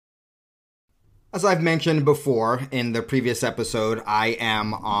As I've mentioned before in the previous episode, I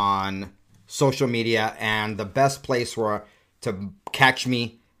am on social media, and the best place to catch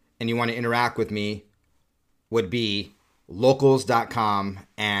me and you want to interact with me would be locals.com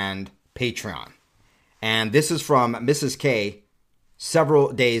and Patreon. And this is from Mrs. K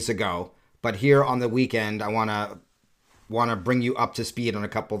several days ago, but here on the weekend, I want to bring you up to speed on a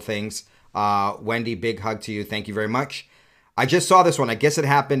couple of things. Wendy, big hug to you. Thank you very much. I just saw this one. I guess it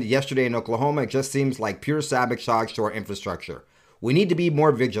happened yesterday in Oklahoma. It just seems like pure sabotage to our infrastructure. We need to be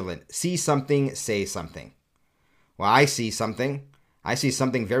more vigilant. See something, say something. Well, I see something. I see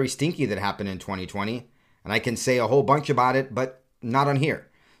something very stinky that happened in 2020, and I can say a whole bunch about it, but not on here.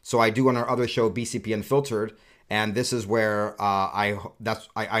 So I do on our other show, BCP Unfiltered, and this is where I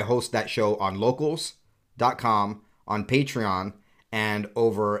host that show on locals.com, on Patreon, and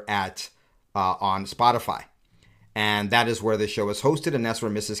over at on Spotify. And that is where the show is hosted, and that's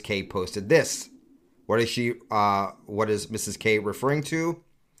where Mrs. K posted this. What is Mrs. K referring to?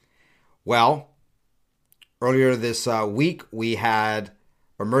 Well, earlier this week, we had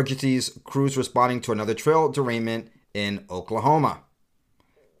emergencies crews responding to another trail derailment in Oklahoma.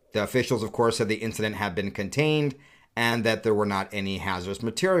 The officials, of course, said the incident had been contained and that there were not any hazardous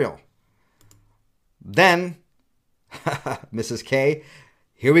material. Then, Mrs. K,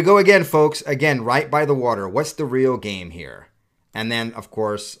 here we go again, folks. Again, right by the water. What's the real game here? And then, of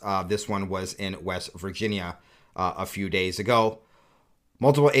course, this one was in West Virginia a few days ago.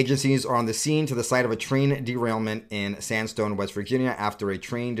 Multiple agencies are on the scene to the site of a train derailment in Sandstone, West Virginia, after a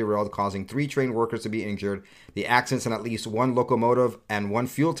train derailed, causing 3 train workers to be injured. The accident sent at least 1 locomotive and 1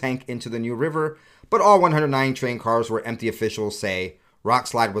 fuel tank into the New River, but all 109 train cars were empty. Officials say rock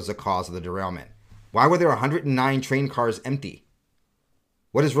slide was the cause of the derailment. Why were there 109 train cars empty?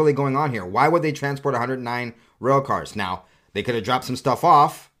 What is really going on here? Why would they transport 109 rail cars? Now, they could have dropped some stuff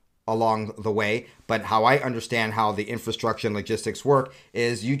off along the way, but how I understand how the infrastructure and logistics work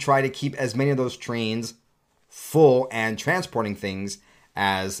is you try to keep as many of those trains full and transporting things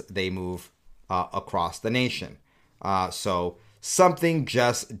as they move across the nation. So something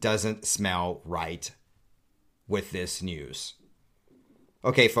just doesn't smell right with this news.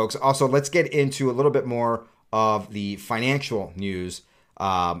 Okay, folks, also let's get into a little bit more of the financial news,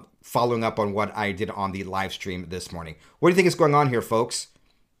 following up on what I did on the live stream this morning. What do you think is going on here, folks?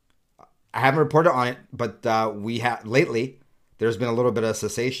 I haven't reported on it, but lately, there's been a little bit of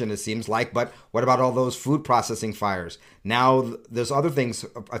cessation, it seems like. But what about all those food processing fires? Now there's other things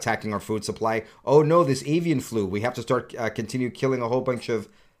attacking our food supply. Oh no, this avian flu. We have to continue killing a whole bunch of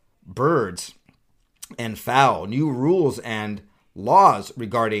birds and fowl. New rules and laws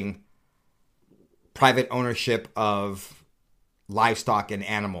regarding private ownership of livestock and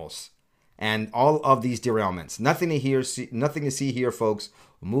animals, and all of these derailments. Nothing to see here, folks.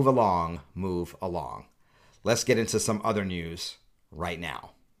 Move along, move along. Let's get into some other news right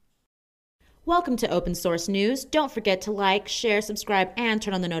now. Welcome to Open Source News. Don't forget to like, share, subscribe, and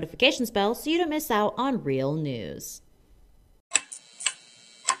turn on the notifications bell so you don't miss out on real news.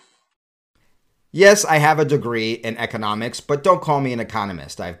 Yes, I have a degree in economics, but don't call me an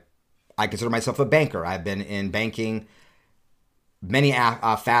economist. I consider myself a banker. I've been in banking, many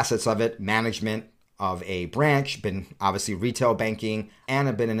facets of it, management of a branch, been obviously retail banking, and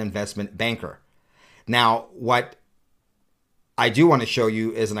I've been an investment banker. Now, what I do want to show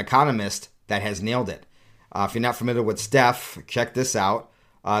you is an economist that has nailed it. If you're not familiar with Steph, check this out.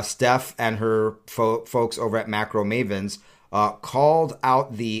 Steph and her folks over at Macro Mavens called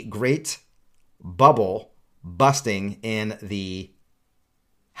out the great bubble busting in the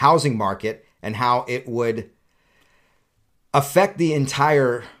housing market and how it would affect the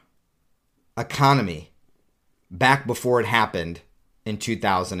entire economy back before it happened in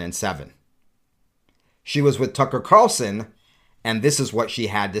 2007. She was with Tucker Carlson, and this is what she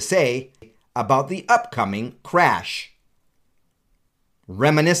had to say about the upcoming crash,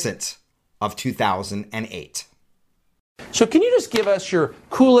 reminiscent of 2008. So can you just give us your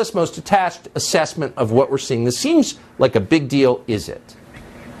coolest, most detached assessment of what we're seeing? This seems like a big deal, is it?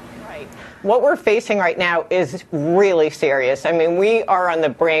 What we're facing right now is really serious. I mean, we are on the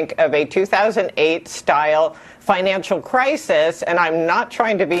brink of a 2008-style financial crisis, and I'm not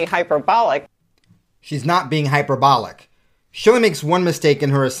trying to be hyperbolic. She's not being hyperbolic. She only makes one mistake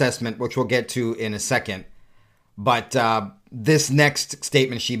in her assessment, which we'll get to in a second. But this next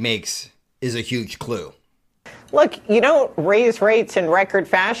statement she makes is a huge clue. Look, you don't raise rates in record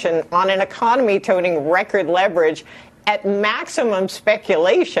fashion on an economy toting record leverage at maximum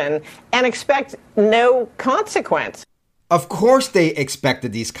speculation and expect no consequence. Of course they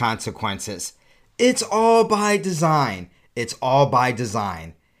expected these consequences. It's all by design. It's all by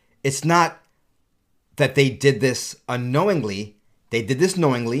design. It's not that they did this unknowingly. They did this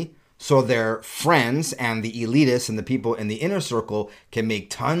knowingly so their friends and the elitists and the people in the inner circle can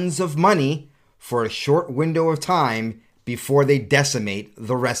make tons of money for a short window of time before they decimate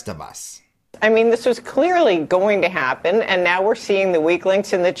the rest of us. I mean, this was clearly going to happen, and now we're seeing the weak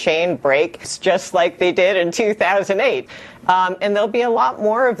links in the chain break, just like they did in 2008. And there'll be a lot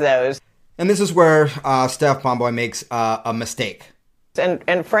more of those. And this is where Steph Bomboy makes a mistake.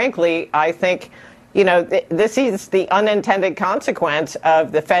 And frankly, I think, this is the unintended consequence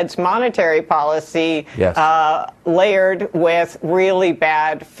of the Fed's monetary policy, yes, layered with really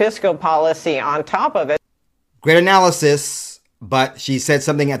bad fiscal policy on top of it. Great analysis, but she said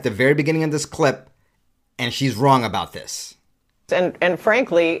something at the very beginning of this clip, and she's wrong about this. And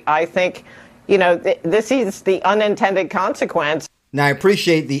frankly, I think, this is the unintended consequence. Now, I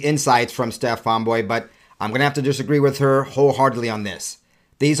appreciate the insights from Steph Bomboy, but I'm going to have to disagree with her wholeheartedly on this.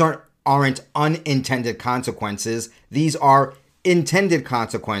 These aren't unintended consequences. These are intended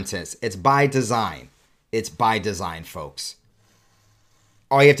consequences. It's by design. It's by design, folks.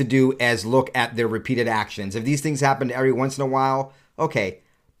 All you have to do is look at their repeated actions. If these things happen every once in a while, okay.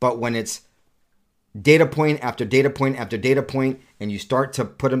 But when it's data point after data point after data point, and you start to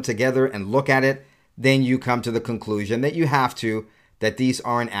put them together and look at it, then you come to the conclusion that these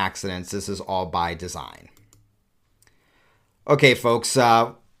aren't accidents. This is all by design. Okay, folks,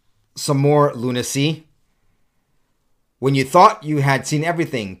 some more lunacy. When you thought you had seen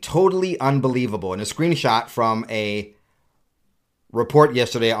everything, totally unbelievable. In a screenshot from a report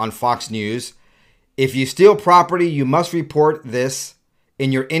yesterday on Fox News, if you steal property, you must report this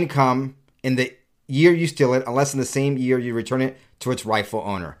in your income in the year you steal it, unless in the same year you return it to its rightful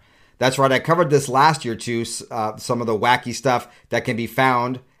owner. That's right. I covered this last year too, some of the wacky stuff that can be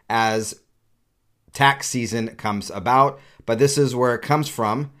found as tax season comes about. But this is where it comes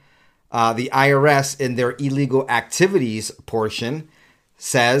from. The IRS, in their illegal activities portion,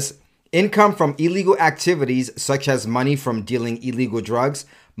 says income from illegal activities, such as money from dealing illegal drugs,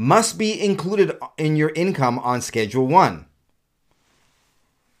 must be included in your income on Schedule 1.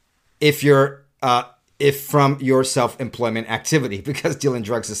 If from your self-employment activity, because dealing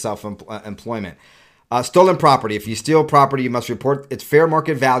drugs is self-employment. Stolen property. If you steal property, you must report its fair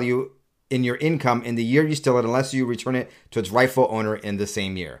market value in your income in the year you steal it, unless you return it to its rightful owner in the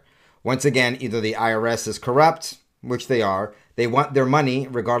same year. Once again, either the IRS is corrupt, which they are. They want their money,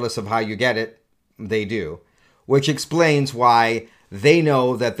 regardless of how you get it. They do. Which explains why they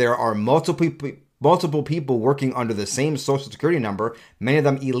know that there are multiple people working under the same Social Security number, many of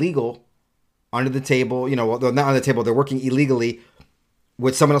them illegal, under the table. Well, they're not on the table. They're working illegally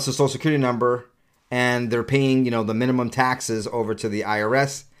with someone else's Social Security number, and they're paying, the minimum taxes over to the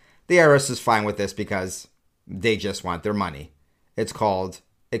IRS. The IRS is fine with this because they just want their money. It's called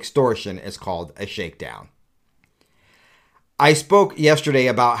extortion. It's called a shakedown. I spoke yesterday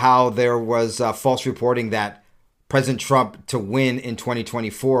about how there was false reporting that President Trump, to win in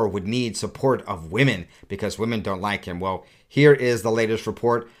 2024, would need support of women because women don't like him. Well, here is the latest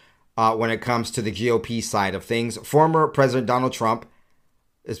report when it comes to the GOP side of things. Former President Donald Trump,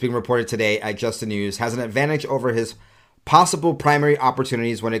 is being reported today at Just the News, has an advantage over his possible primary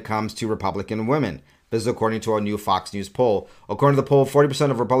opportunities when it comes to Republican women. This is according to a new Fox News poll. According to the poll,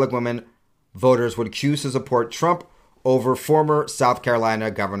 40% of Republican women voters would choose to support Trump over former South Carolina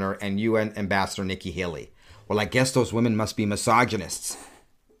Governor and UN Ambassador Nikki Haley. Well, I guess those women must be misogynists.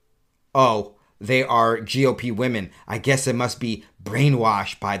 Oh, they are GOP women. I guess it must be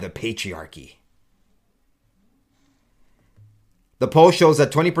brainwashed by the patriarchy. The poll shows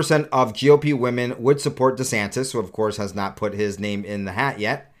that 20% of GOP women would support DeSantis, who of course has not put his name in the hat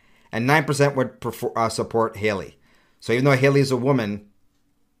yet, and 9% would support Haley. So even though Haley is a woman,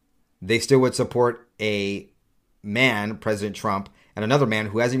 they still would support a man, President Trump, and another man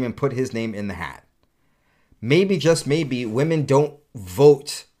who hasn't even put his name in the hat. Maybe, just maybe, women don't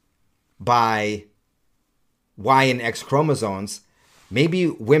vote by Y and X chromosomes. Maybe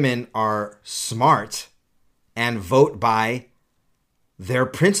women are smart and vote by their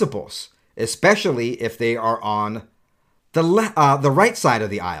principles, especially if they are on the right side of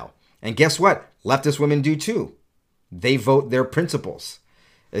the aisle. And guess what? Leftist women do too. They vote their principles.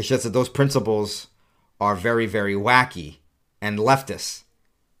 It's just that those principles are very, very wacky and leftist,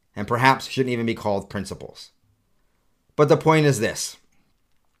 and perhaps shouldn't even be called principles. But the point is this.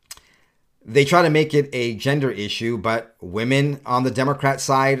 They try to make it a gender issue, but women on the Democrat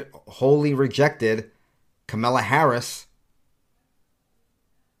side wholly rejected Kamala Harris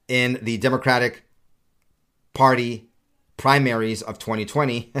in the Democratic Party primaries of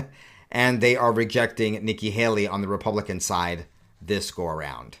 2020, and they are rejecting Nikki Haley on the Republican side this go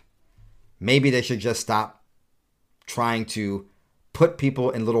around. maybe they should just stop trying to put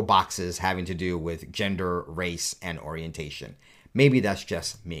people in little boxes having to do with gender, race, and orientation. Maybe that's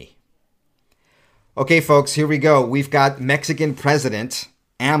just me. Okay, folks, here we go. We've got Mexican President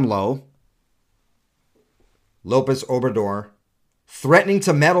AMLO, Lopez Obrador, threatening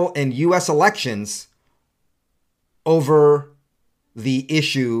to meddle in U.S. elections over the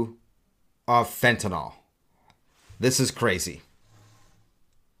issue of fentanyl. This is crazy.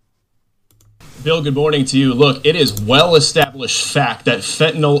 Bill, good morning to you. Look, it is well-established fact that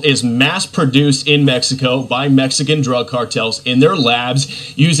fentanyl is mass-produced in Mexico by Mexican drug cartels in their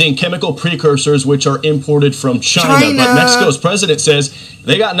labs using chemical precursors which are imported from China. But Mexico's president says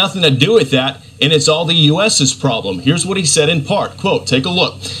they got nothing to do with that, and it's all the U.S.'s problem. Here's what he said in part, quote, take a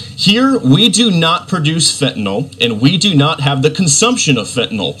look. Here, we do not produce fentanyl, and we do not have the consumption of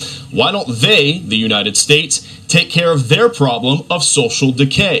fentanyl. Why don't they, the United States, take care of their problem of social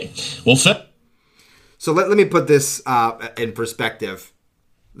decay? Well, So let me put this in perspective,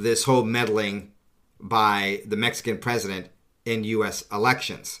 this whole meddling by the Mexican president in U.S.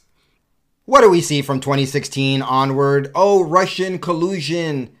 elections. What do we see from 2016 onward? Oh, Russian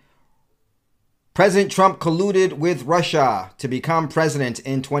collusion. President Trump colluded with Russia to become president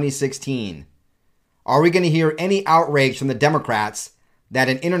in 2016. Are we going to hear any outrage from the Democrats that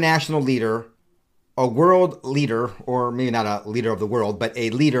an international leader, a world leader, or maybe not a leader of the world, but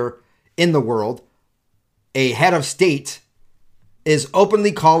a leader in the world, a head of state, is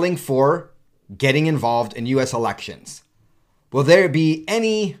openly calling for getting involved in U.S. elections? Will there be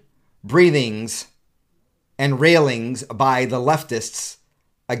any breathings and railings by the leftists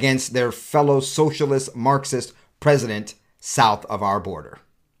against their fellow socialist Marxist president south of our border?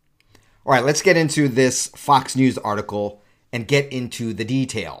 All right, let's get into this Fox News article and get into the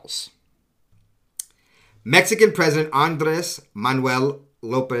details. Mexican President Andrés Manuel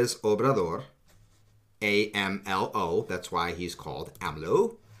López Obrador, AMLO, that's why he's called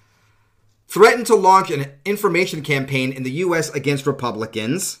AMLO, threatened to launch an information campaign in the U.S. against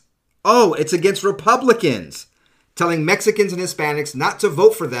Republicans. Oh, it's against Republicans, telling Mexicans and Hispanics not to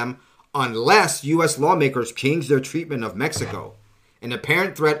vote for them unless U.S. lawmakers change their treatment of Mexico. An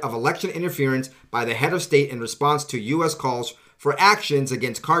apparent threat of election interference by the head of state in response to U.S. calls for actions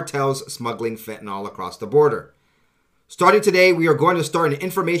against cartels smuggling fentanyl across the border. Starting today, we are going to start an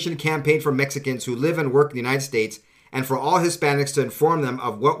information campaign for Mexicans who live and work in the United States and for all Hispanics to inform them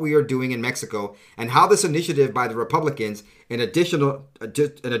of what we are doing in Mexico and how this initiative by the Republicans, in addition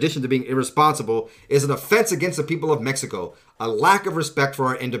to being irresponsible, is an offense against the people of Mexico, a lack of respect for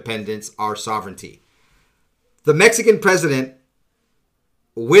our independence, our sovereignty. The Mexican president,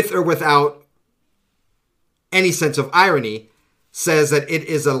 with or without any sense of irony, says that it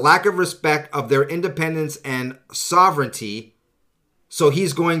is a lack of respect of their independence and sovereignty. So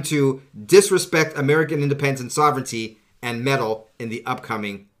he's going to disrespect American independence and sovereignty and meddle in the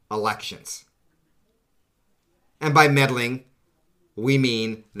upcoming elections. And by meddling, we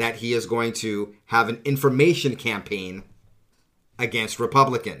mean that he is going to have an information campaign against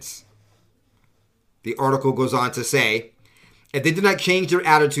Republicans. The article goes on to say, if they do not change their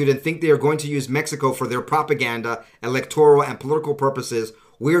attitude and think they are going to use Mexico for their propaganda, electoral, and political purposes,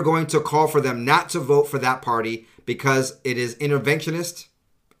 we are going to call for them not to vote for that party because it is interventionist,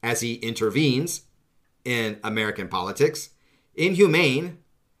 as he intervenes in American politics, inhumane,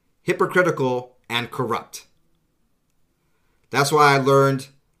 hypocritical, and corrupt. That's why I learned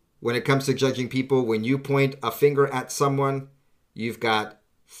when it comes to judging people, when you point a finger at someone, you've got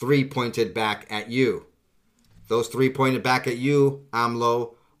 3 pointed back at you. Those 3 pointed back at you,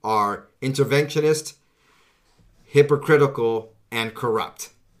 AMLO, are interventionist, hypocritical, and corrupt.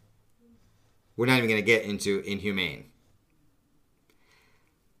 We're not even going to get into inhumane.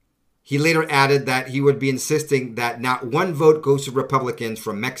 He later added that he would be insisting that not one vote goes to Republicans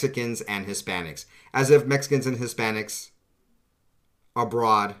from Mexicans and Hispanics, as if Mexicans and Hispanics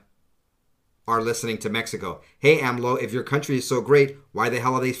abroad are listening to Mexico. Hey, AMLO, if your country is so great, why the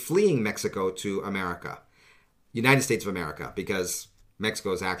hell are they fleeing Mexico to America? United States of America, because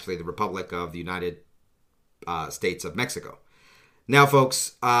Mexico is actually the Republic of the United States of Mexico. Now,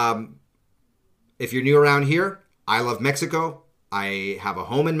 folks, if you're new around here, I love Mexico. I have a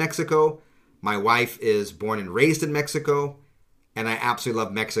home in Mexico. My wife is born and raised in Mexico, and I absolutely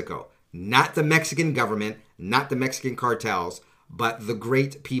love Mexico. Not the Mexican government, not the Mexican cartels, but the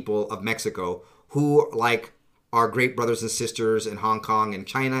great people of Mexico who, like our great brothers and sisters in Hong Kong and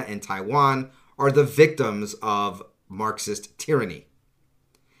China and Taiwan, are the victims of Marxist tyranny.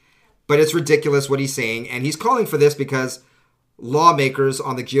 But it's ridiculous what he's saying, and he's calling for this because lawmakers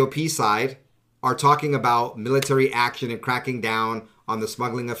on the GOP side are talking about military action and cracking down on the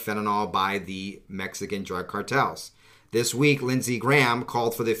smuggling of fentanyl by the Mexican drug cartels. This week, Lindsey Graham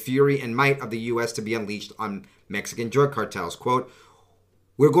called for the fury and might of the U.S. to be unleashed on Mexican drug cartels. Quote,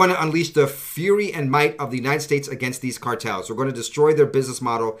 "We're going to unleash the fury and might of the United States against these cartels. We're going to destroy their business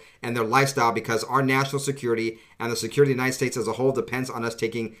model and their lifestyle because our national security and the security of the United States as a whole depends on us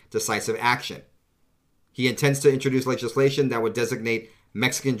taking decisive action." He intends to introduce legislation that would designate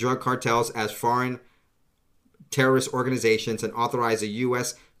Mexican drug cartels as foreign terrorist organizations and authorize the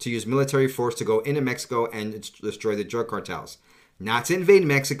U.S. to use military force to go into Mexico and destroy the drug cartels. Not to invade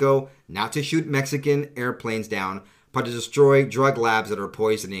Mexico, not to shoot Mexican airplanes down, but to destroy drug labs that are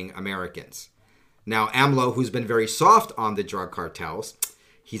poisoning Americans. Now, AMLO, who's been very soft on the drug cartels,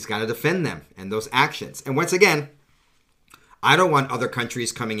 he's got to defend them and those actions. And once again, I don't want other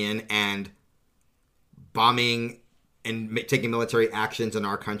countries coming in and bombing and taking military actions in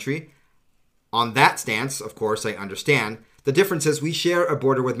our country. On that stance, of course, I understand. The difference is we share a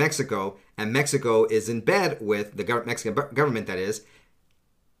border with Mexico, and Mexico is in bed with the Mexican government, that is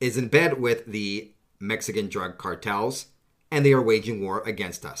in bed with the Mexican drug cartels, and they are waging war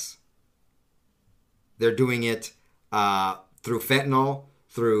against us. They're doing it through fentanyl,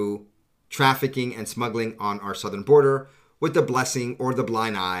 through trafficking and smuggling on our southern border, with the blessing or the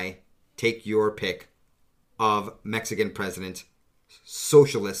blind eye, take your pick, of Mexican President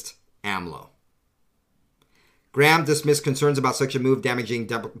Socialist AMLO. Graham dismissed concerns about such a move damaging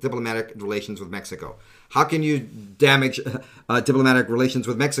diplomatic relations with Mexico. How can you damage diplomatic relations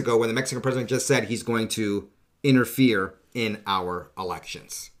with Mexico when the Mexican president just said he's going to interfere in our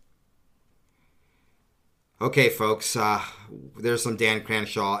elections? Okay, folks, there's some Dan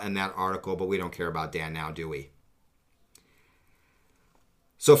Cranshaw in that article, but we don't care about Dan now, do we?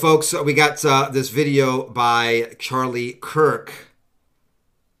 So, folks, we got this video by Charlie Kirk,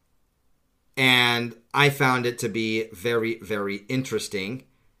 and I found it to be very, very interesting.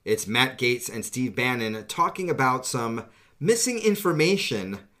 It's Matt Gaetz and Steve Bannon talking about some missing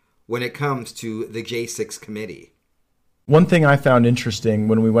information when it comes to the J6 committee. One thing I found interesting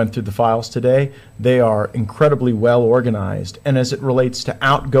when we went through the files today, they are incredibly well organized. And as it relates to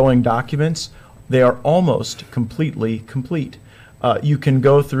outgoing documents, they are almost completely complete. You can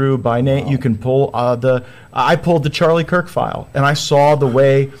go through by name, you can pull I pulled the Charlie Kirk file, and I saw the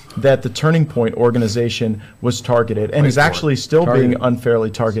way that the Turning Point organization was targeted, and is actually still being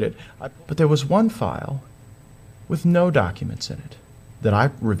unfairly targeted. But there was one file with no documents in it that I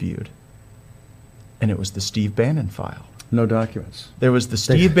reviewed, and it was the Steve Bannon file. No documents. There was the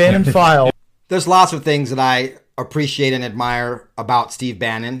Steve Bannon file. There's lots of things that I appreciate and admire about Steve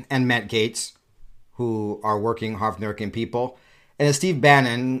Bannon and Matt Gaetz, who are working hard-working people. And Steve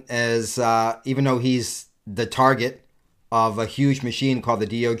Bannon is, even though he's the target of a huge machine called the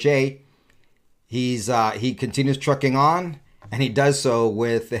DOJ, he continues trucking on, and he does so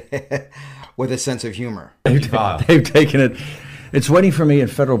with with a sense of humor. They've taken it. It's waiting for me in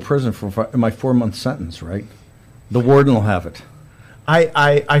federal prison for my 4-month sentence, right? The warden will have it.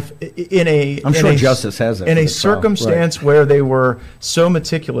 I'm sure justice has it. In a circumstance where they were so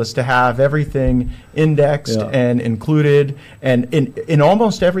meticulous to have everything indexed and included, and in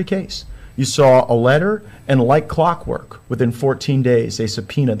almost every case, you saw a letter, and like clockwork, within 14 days, a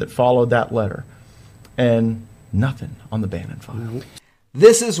subpoena that followed that letter, and nothing on the Bannon file.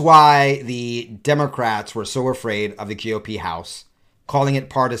 This is why the Democrats were so afraid of the GOP House, calling it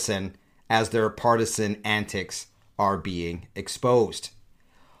partisan, as their partisan antics are being exposed.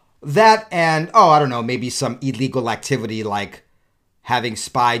 That and, I don't know, maybe some illegal activity like having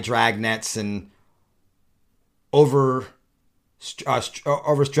dragnets and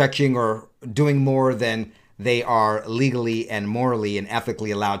overstretching or doing more than they are legally and morally and ethically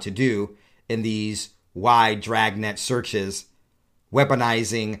allowed to do in these wide dragnet searches,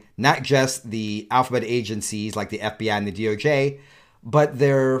 weaponizing not just the alphabet agencies like the FBI and the DOJ, but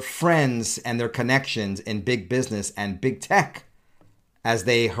their friends and their connections in big business and big tech as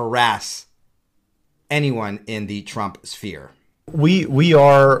they harass anyone in the Trump sphere. We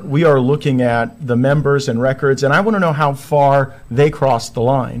are looking at the members and records, and I want to know how far they crossed the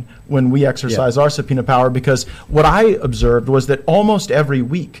line when we exercise our subpoena power, because what I observed was that almost every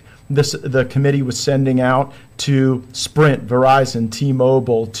week the committee was sending out to Sprint, Verizon,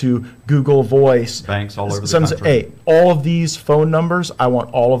 T-Mobile, to Google Voice. Banks all over the country. Hey, all of these phone numbers, I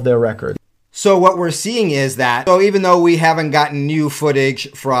want all of their records. So what we're seeing is that, so even though we haven't gotten new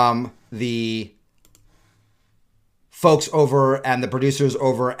footage from the folks over and the producers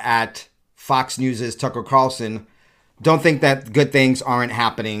over at Fox News' Tucker Carlson, don't think that good things aren't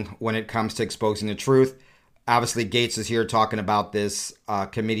happening when it comes to exposing the truth. Obviously, Gaetz is here talking about this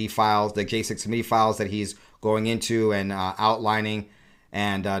committee files, the J6 committee files that he's going into and outlining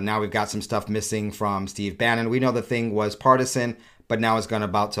And now we've got some stuff missing from Steve Bannon. We know the thing was partisan, but now it's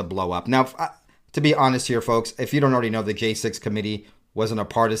about to blow up. Now, to be honest here, folks, if you don't already know, the J6 committee wasn't a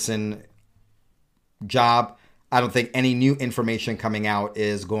partisan job. I don't think any new information coming out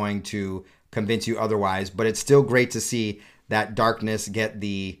is going to convince you otherwise, but it's still great to see that darkness get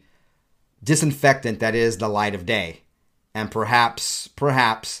the disinfectant that is the light of day. And perhaps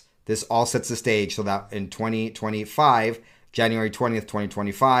this all sets the stage so that in 2025, January 20th,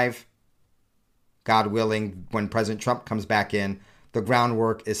 2025, God willing, when President Trump comes back in, the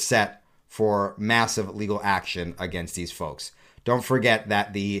groundwork is set for massive legal action against these folks. Don't forget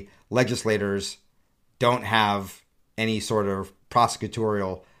that the legislators don't have any sort of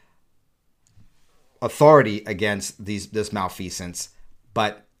prosecutorial authority against this malfeasance,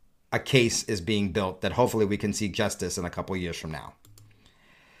 but a case is being built that hopefully we can see justice in a couple of years from now.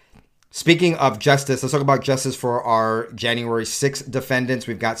 Speaking of justice, let's talk about justice for our January 6th defendants.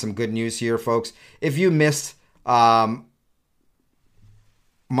 We've got some good news here, folks. If you missed my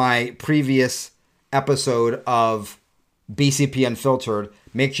previous episode of BCP Unfiltered,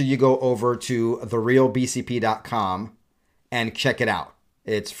 make sure you go over to therealbcp.com and check it out.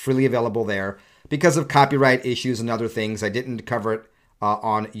 It's freely available there. Because of copyright issues and other things, I didn't cover it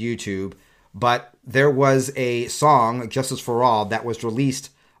on YouTube, but there was a song, Justice for All, that was released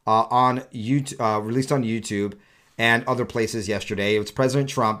on YouTube and other places yesterday. It was President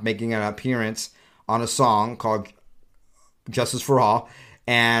Trump making an appearance on a song called Justice for All,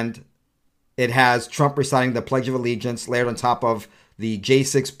 and it has Trump reciting the Pledge of Allegiance layered on top of the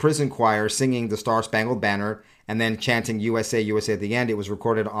J6 prison choir singing the Star Spangled Banner and then chanting USA, USA at the end. It was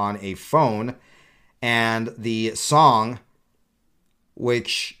recorded on a phone, and the song,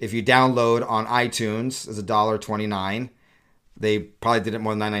 which if you download on iTunes, is $1.29. They probably did it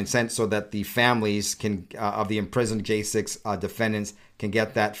more than 99 cents so that the families can of the imprisoned J6 defendants can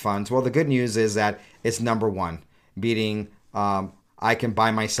get that funds. Well, the good news is that it's number one, beating I Can Buy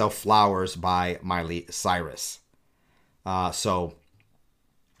Myself Flowers by Miley Cyrus. So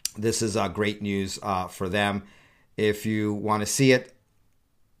this is great news for them. If you want to see it,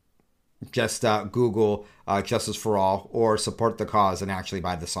 just Google Justice for All or Support the Cause and actually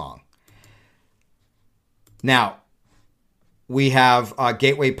buy the song. Now, we have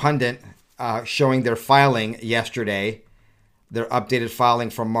Gateway Pundit showing their filing yesterday, their updated filing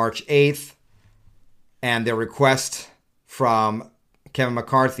from March 8th, and their request from Kevin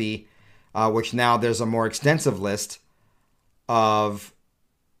McCarthy, which now there's a more extensive list of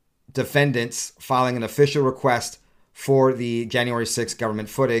defendants filing an official request for the January 6th government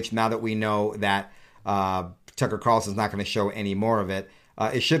footage. Now that we know that Tucker Carlson's not going to show any more of it,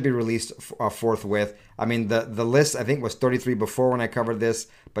 it should be released forthwith. I mean, the list, I think, was 33 before when I covered this,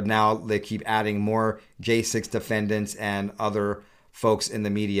 but now they keep adding more J6 defendants and other folks in the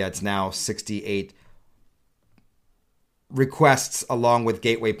media. It's now 68 requests along with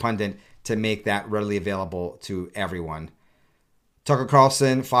Gateway Pundit to make that readily available to everyone. Tucker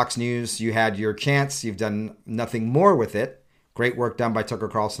Carlson, Fox News, you had your chance. You've done nothing more with it. Great work done by Tucker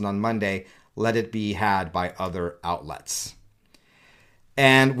Carlson on Monday. Let it be had by other outlets.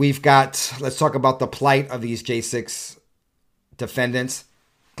 And we've got, let's talk about the plight of these J6 defendants.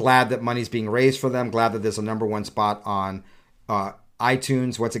 Glad that money's being raised for them. Glad that there's a number one spot on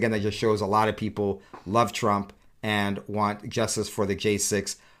iTunes. Once again, that just shows a lot of people love Trump and want justice for the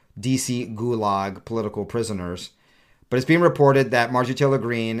J6 DC Gulag political prisoners. But it's being reported that Marjorie Taylor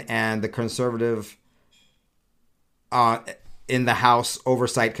Greene and the conservative in the House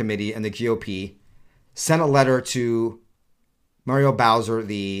Oversight Committee and the GOP sent a letter to Muriel Bowser,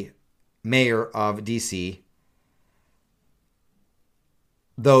 the mayor of D.C.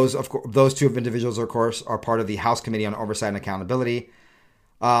 Those two individuals, of course, are part of the House Committee on Oversight and Accountability.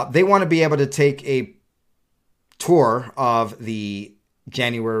 They want to be able to take a tour of the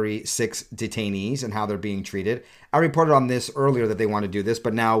January 6 detainees and how they're being treated. I reported on this earlier that they want to do this,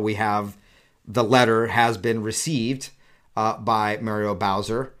 but now we have the letter has been received by Muriel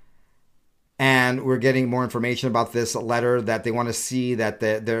Bowser. And we're getting more information about this letter that they want to see that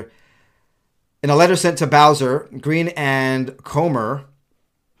they're in a letter sent to Bowser, Greene and Comer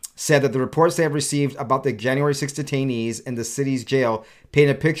said that the reports they have received about the January 6 detainees in the city's jail paint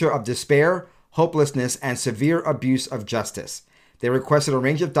a picture of despair, hopelessness, and severe abuse of justice. They requested a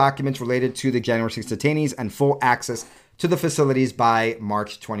range of documents related to the January 6 detainees and full access to the facilities by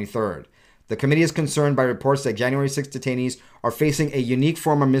March 23rd. The committee is concerned by reports that January 6 detainees are facing a unique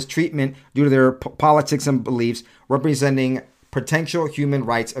form of mistreatment due to their politics and beliefs, representing potential human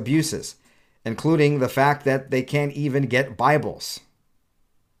rights abuses, including the fact that they can't even get Bibles.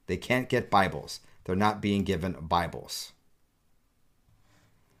 They can't get Bibles. They're not being given Bibles.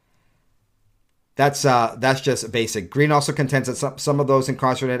 That's just basic. Green also contends that some of those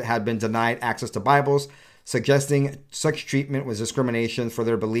incarcerated had been denied access to Bibles, suggesting such treatment was discrimination for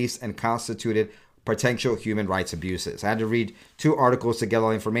their beliefs and constituted potential human rights abuses. I had to read 2 articles to get all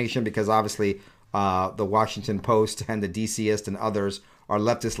the information because obviously the Washington Post and the DCist and others are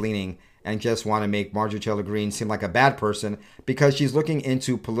leftist leaning and just want to make Marjorie Taylor Greene seem like a bad person because she's looking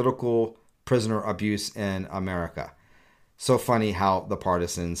into political prisoner abuse in America. So funny how the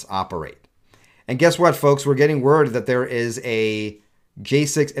partisans operate. And guess what, folks? We're getting word that there is a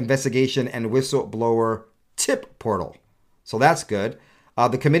J6 investigation and whistleblower tip portal. So that's good.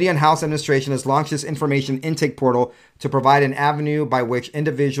 The Committee on House Administration has launched this information intake portal to provide an avenue by which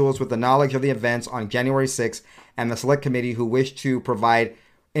individuals with the knowledge of the events on January 6th and the Select Committee who wish to provide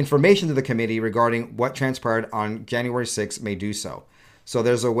information to the committee regarding what transpired on January 6th may do so. So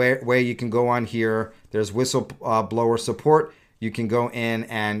there's a way you can go on here. There's whistleblower support. You can go in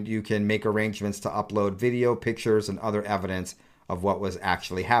and you can make arrangements to upload video, pictures, and other evidence of what was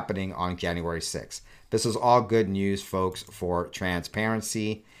actually happening on January 6th. This is all good news, folks, for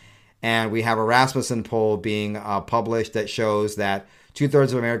transparency. And we have a Rasmussen poll being published that shows that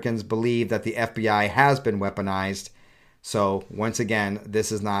 2/3 of Americans believe that the FBI has been weaponized. So once again,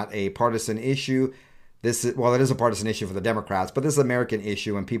 this is not a partisan issue. It is a partisan issue for the Democrats, but this is an American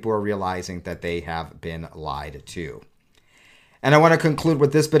issue, and people are realizing that they have been lied to. And I want to conclude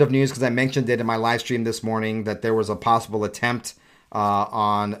with this bit of news because I mentioned it in my live stream this morning that there was a possible attempt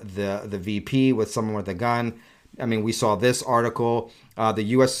on the VP with someone with a gun. I mean, we saw this article. The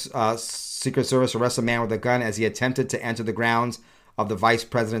U.S. Secret Service arrested a man with a gun as he attempted to enter the grounds of the vice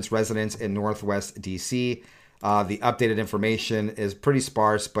president's residence in Northwest D.C. The updated information is pretty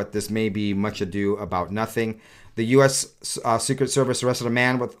sparse, but this may be much ado about nothing. The U.S. Secret Service arrested a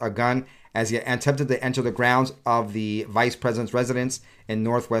man with a gun as he attempted to enter the grounds of the vice president's residence in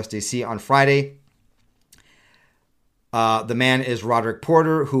Northwest D.C. on Friday. The man is Roderick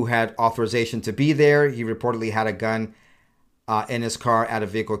Porter, who had authorization to be there. He reportedly had a gun in his car at a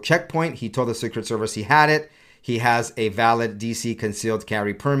vehicle checkpoint. He told the Secret Service he had it. He has a valid D.C. concealed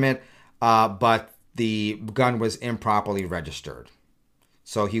carry permit, but the gun was improperly registered.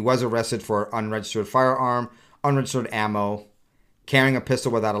 So he was arrested for unregistered firearm, unregistered ammo, carrying a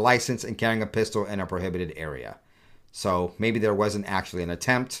pistol without a license, and carrying a pistol in a prohibited area. So maybe there wasn't actually an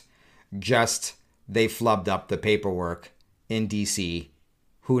attempt, just they flubbed up the paperwork in D.C.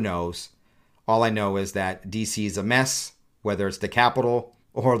 Who knows? All I know is that D.C. is a mess, whether it's the capital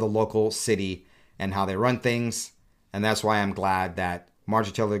or the local city and how they run things. And that's why I'm glad that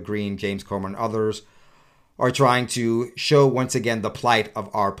Marjorie Taylor Greene, James Comer, and others are trying to show once again the plight of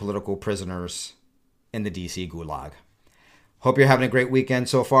our political prisoners in the D.C. gulag. Hope you're having a great weekend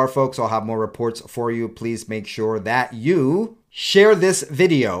so far, folks. I'll have more reports for you. Please make sure that you share this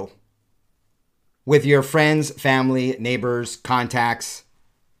video with your friends, family, neighbors, contacts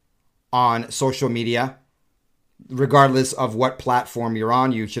on social media. Regardless of what platform you're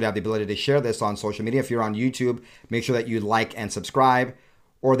on, you should have the ability to share this on social media. If you're on YouTube, make sure that you like and subscribe,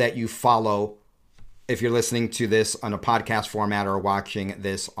 or that you follow if you're listening to this on a podcast format or watching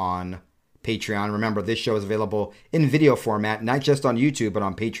this on Patreon. Remember, this show is available in video format, not just on YouTube, but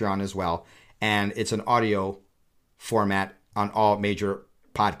on Patreon as well. And it's an audio format on all major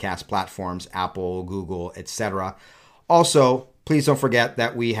podcast platforms, Apple, Google, etc. Also, please don't forget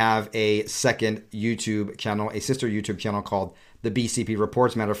that we have a second YouTube channel, a sister YouTube channel called the BCP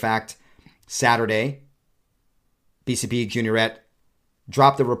Reports. Matter of fact, Saturday, BCP Juniorette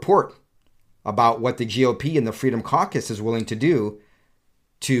dropped a report about what the GOP and the Freedom Caucus is willing to do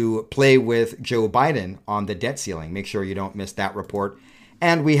to play with Joe Biden on the debt ceiling. Make sure you don't miss that report.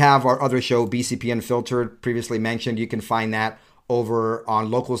 And we have our other show, BCP Unfiltered, previously mentioned. You can find that over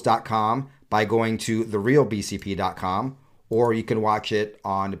on locals.com by going to therealbcp.com, or you can watch it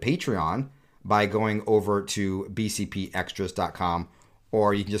on Patreon by going over to bcpextras.com,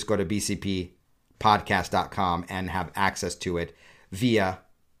 or you can just go to bcppodcast.com and have access to it via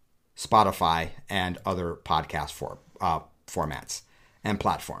Spotify and other podcast formats and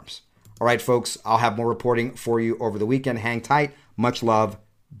platforms. All right, folks, I'll have more reporting for you over the weekend. Hang tight. Much love.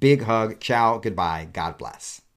 Big hug. Ciao. Goodbye. God bless.